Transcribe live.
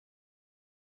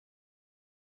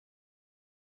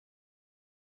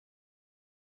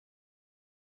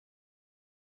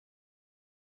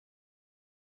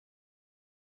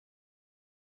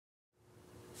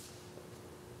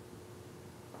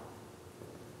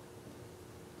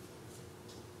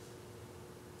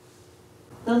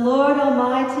The Lord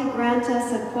Almighty grant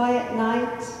us a quiet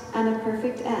night and a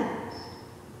perfect end.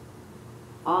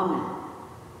 Amen.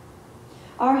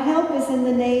 Our help is in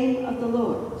the name of the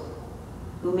Lord,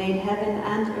 who made heaven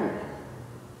and earth.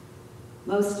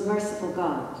 Most merciful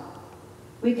God,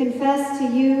 we confess to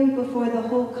you before the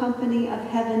whole company of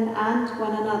heaven and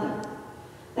one another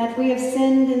that we have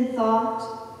sinned in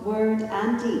thought, word,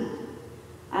 and deed,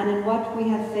 and in what we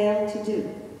have failed to do.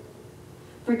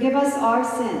 Forgive us our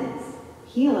sins,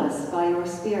 heal us by your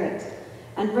Spirit,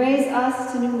 and raise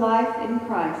us to new life in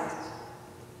Christ.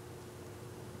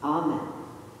 Amen.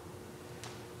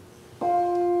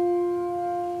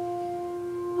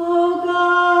 O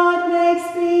God, make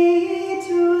speed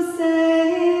to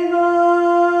save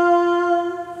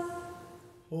us.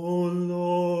 O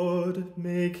Lord,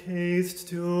 make haste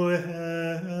to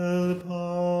help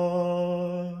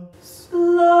us.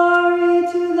 Glory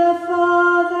to the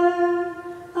Father,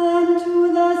 and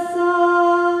to the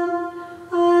Son,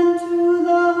 and to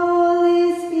the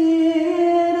Holy Spirit,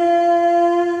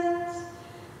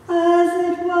 as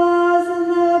it was in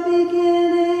the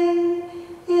beginning,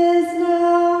 is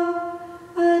now,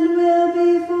 and will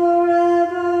be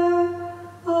forever.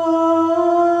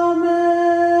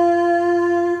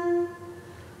 Amen.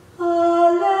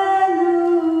 Alleluia.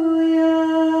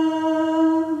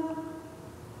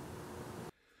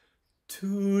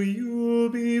 To you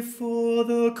before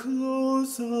the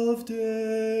close of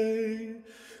day,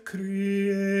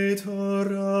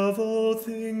 Creator of all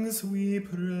things, we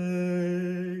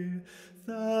pray,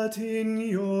 that in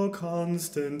your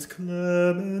constant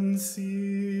clemency,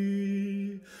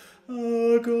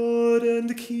 our God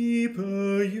and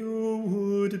keeper you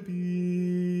would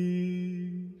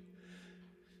be.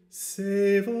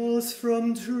 Save us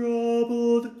from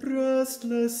troubled,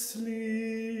 restless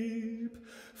sleep,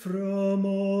 from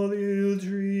all ill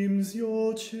dreams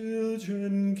your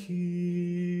children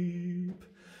keep.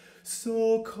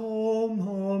 So calm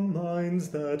our minds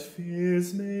that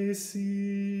fears may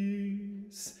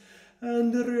cease,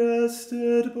 and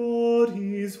rested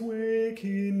bodies wake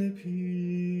in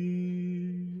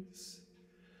peace.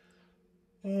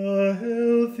 A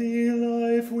healthy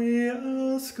life we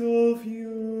ask of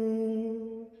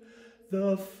you,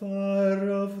 the fire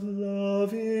of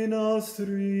love in us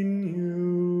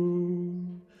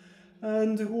renew,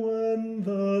 and when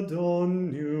the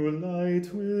dawn new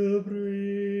light will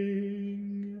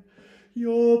bring,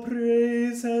 your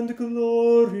praise and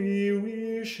glory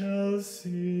we shall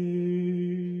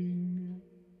sing.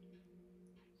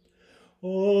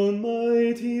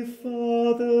 Almighty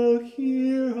Father,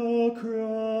 hear our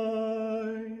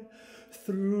cry,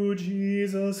 through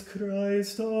Jesus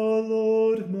Christ our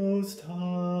Lord Most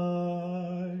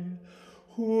High,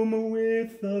 whom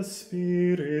with the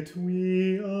Spirit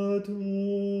we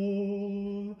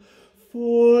adore,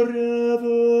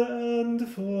 forever and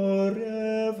forevermore.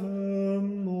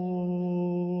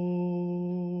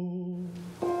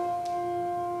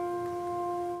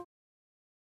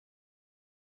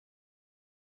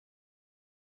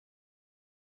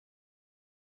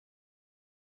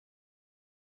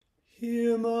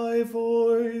 Hear my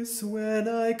voice when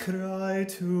I cry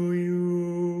to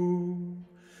you.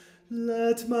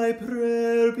 Let my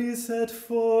prayer be set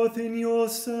forth in your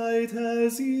sight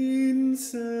as incense,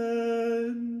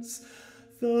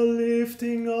 the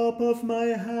lifting up of my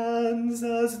hands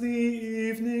as the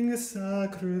evening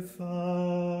sacrifice.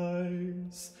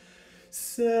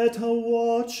 Set a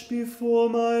watch before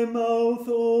my mouth,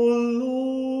 O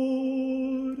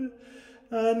Lord,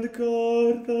 and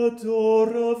guard the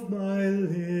door of my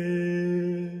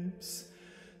lips.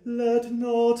 Let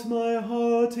not my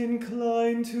heart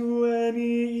incline to any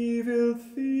evil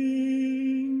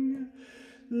thing.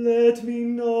 Let me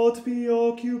not be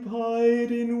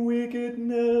occupied in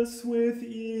wickedness with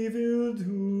evildoers.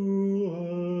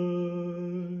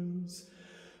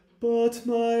 But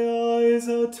my eyes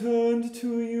are turned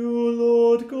to you,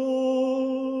 Lord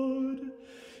God.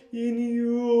 In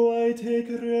you I take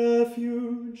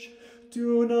refuge.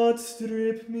 Do not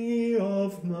strip me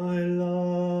of my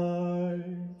life.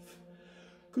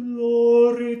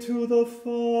 Glory to the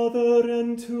Father,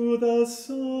 and to the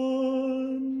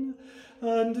Son,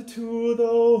 and to the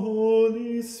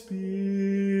Holy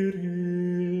Spirit,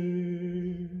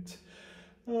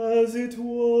 as it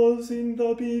was in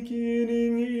the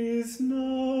beginning, is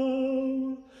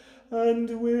now, and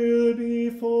will be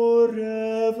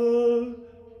forever.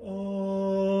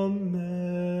 Amen.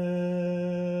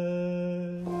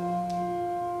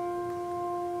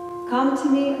 Come to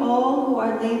me, all who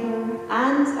are laboring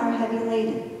and are heavy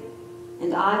laden,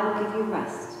 and I will give you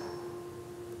rest.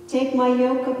 Take my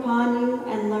yoke upon you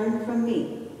and learn from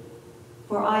me,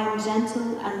 for I am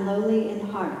gentle and lowly in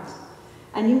heart,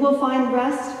 and you will find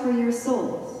rest for your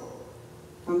souls.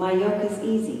 For my yoke is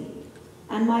easy,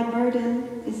 and my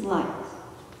burden is light.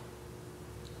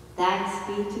 Thanks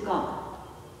be to God.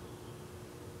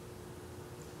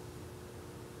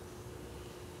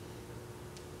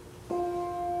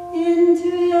 Into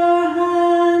your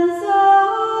hands, O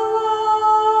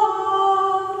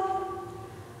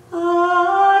Lord,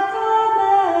 I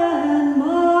commend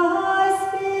my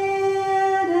spirit.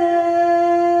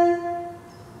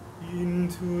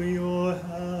 Into your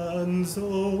hands, O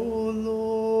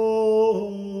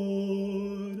Lord,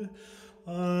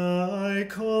 I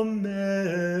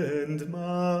commend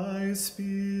my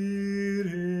spirit.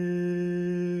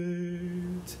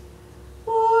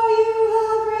 For you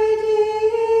have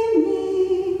redeemed me,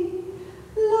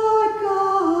 Lord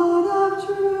God of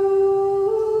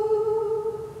truth.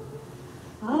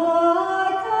 I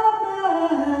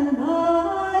commend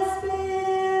my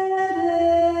spirit.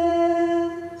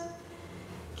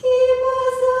 Keep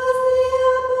us as the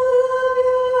apple of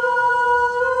your eye.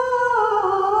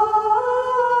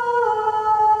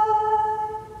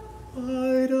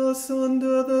 Hide us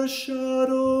under the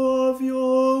shadow of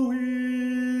your wings.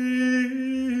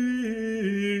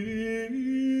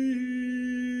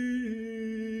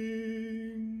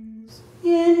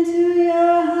 Into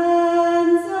your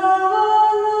hands, O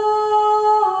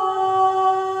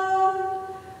Lord,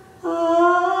 I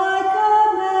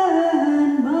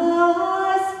commend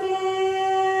my spirit.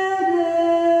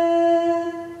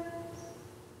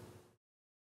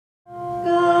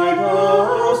 Guide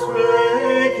us,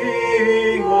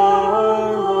 waking, O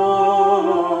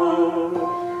Lord,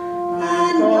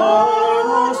 and guide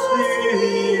us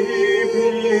sleeping,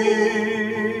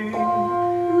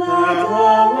 that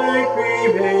awake we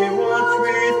may watch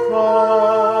with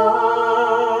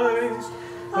Christ,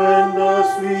 and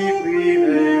asleep we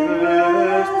may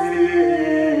rest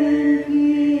in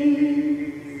peace.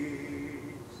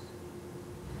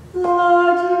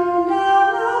 Lord, you now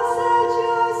have set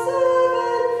your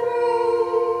servant free,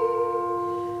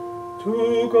 to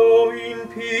go in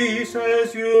peace as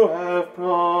you have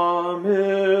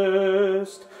promised.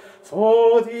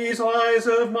 For these eyes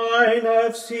of mine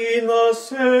have seen the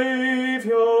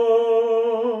Saviour,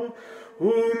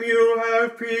 whom you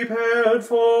have prepared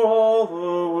for all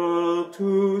the world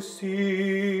to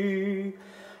see,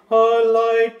 a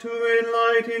light to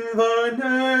enlighten the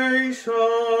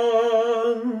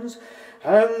nations,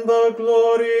 and the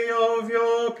glory of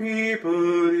your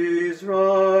people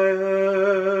Israel.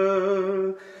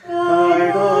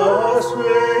 Guide us,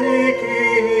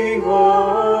 waking, O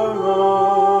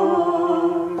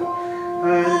Lord,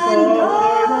 and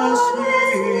guide us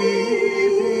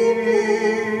sleeping,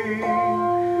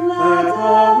 that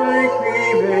awake we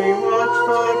may watch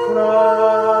the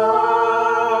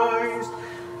Christ,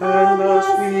 and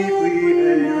asleep we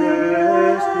may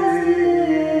rest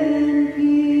in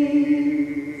peace.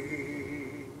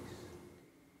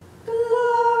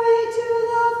 Glory to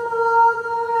the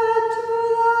Father, and to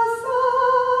the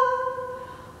Son,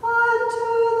 and to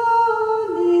the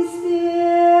Holy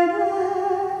Spirit,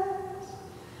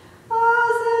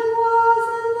 as it was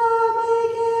in the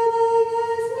beginning,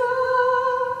 is now,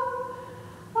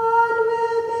 and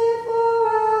will be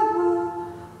forever.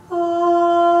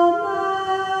 Amen.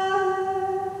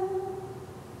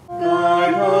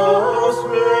 Guide us,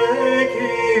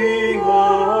 waking, O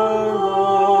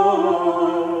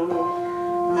Lord,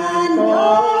 and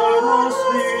guide us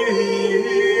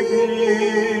sleeping,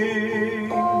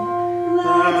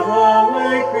 that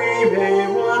awake we may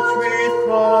watch with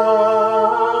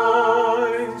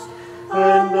Christ,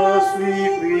 and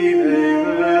asleep we may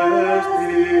rest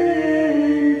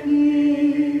in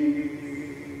peace.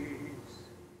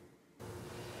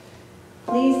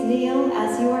 Please kneel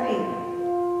as you are able.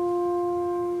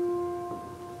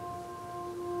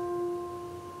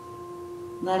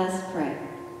 Let us pray.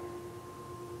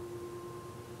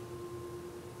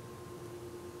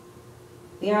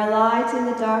 We are a light in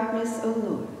the darkness, O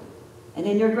Lord, and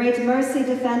in your great mercy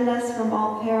defend us from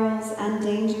all perils and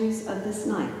dangers of this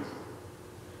night.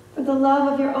 For the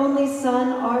love of your only Son,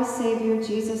 our Savior,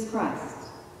 Jesus Christ.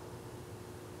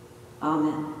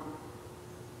 Amen.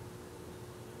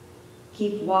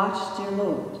 Keep watch, dear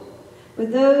Lord,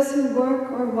 with those who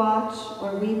work or watch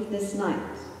or weep this night,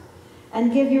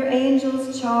 and give your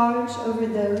angels charge over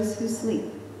those who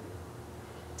sleep.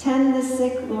 Tend the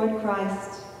sick, Lord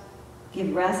Christ.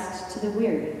 Give rest to the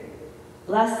weary.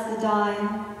 Bless the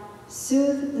dying.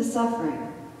 Soothe the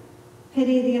suffering.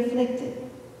 Pity the afflicted.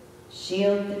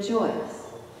 Shield the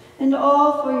joyous. And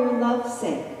all for your love's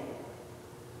sake.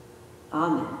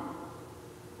 Amen.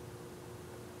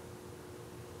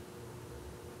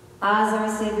 As our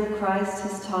Savior Christ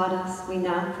has taught us, we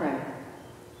now pray.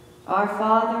 Our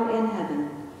Father in heaven,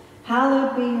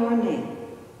 hallowed be your name.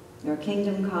 Your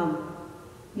kingdom come,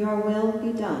 your will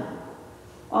be done,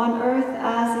 on earth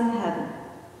as in heaven.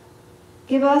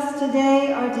 Give us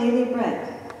today our daily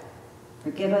bread.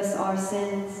 Forgive us our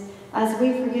sins, as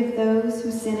we forgive those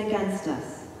who sin against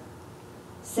us.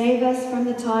 Save us from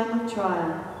the time of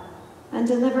trial, and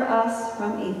deliver us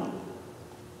from evil.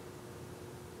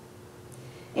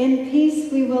 In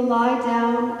peace we will lie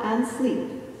down and sleep.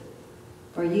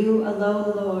 For you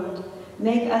alone, Lord,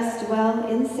 make us dwell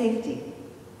in safety.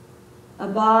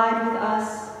 Abide with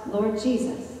us, Lord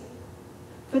Jesus.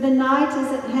 For the night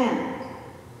is at hand,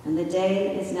 and the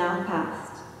day is now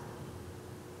past.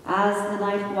 As the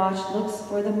night watch looks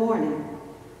for the morning,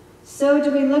 so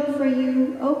do we look for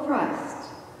you, O Christ.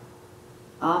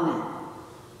 Amen.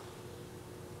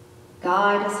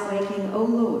 Guide us waking, O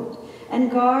Lord, and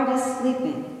guard us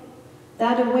sleeping,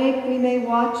 that awake we may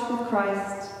watch with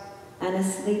Christ, and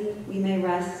asleep we may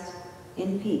rest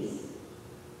in peace.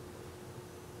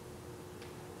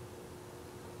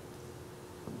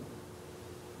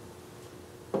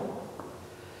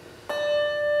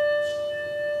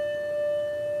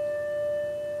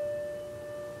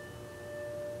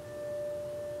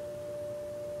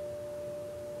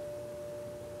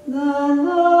 The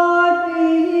Lord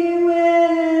be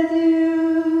with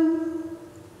you,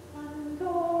 and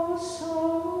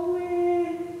also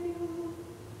with you.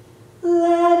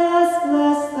 let us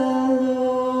bless the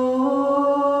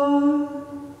Lord.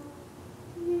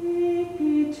 Thanks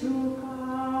be to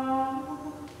God.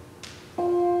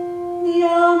 The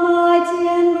Almighty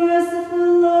and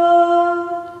merciful Lord,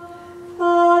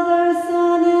 Father,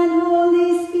 Son, and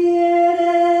Holy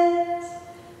Spirit,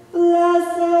 bless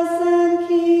us and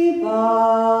keep us.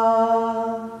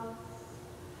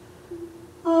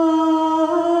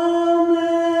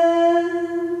 Amen.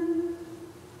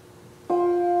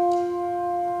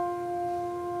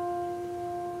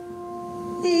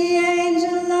 The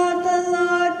angel of the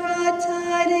Lord brought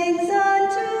tidings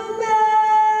unto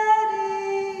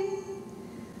Mary,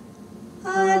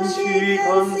 and she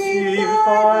conceived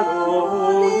by the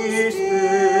Holy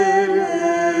Spirit.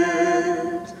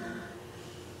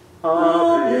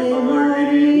 Ave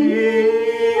Maria,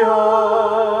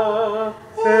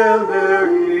 Hail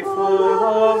Mary, full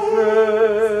of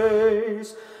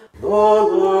grace, the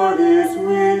Lord is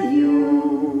with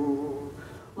you.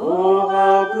 Oh,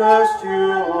 how blessed you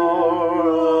are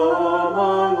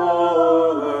among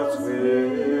all Earth's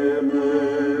women,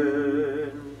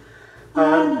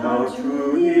 and how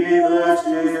truly blessed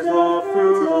is the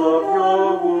fruit of your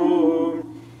womb,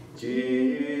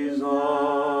 Jesus.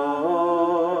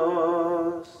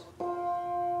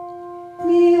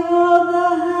 behold the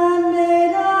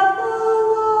handmaid of the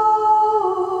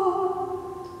Lord.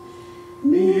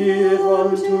 Be it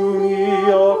unto me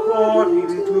according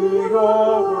to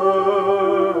your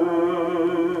word.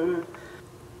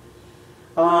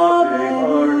 Ave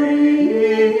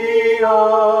Maria,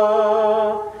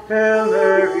 Hail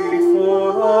Mary,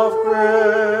 full of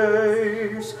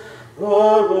grace, the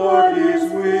Lord is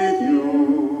with you.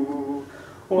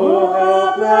 Oh,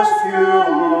 how blessed you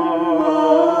are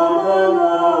among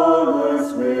all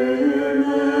Earth's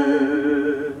women,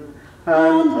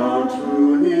 and how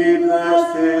truly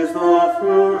blessed is the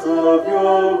fruit of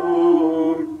your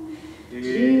womb,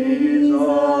 Jesus.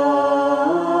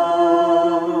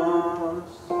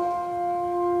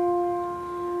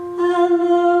 And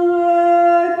the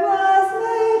Word was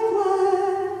made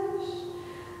flesh,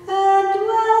 and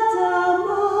dwelt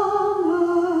among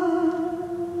us.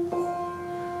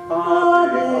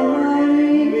 Ave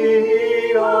Maria,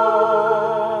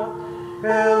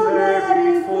 Hail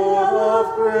Mary, full of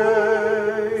grace,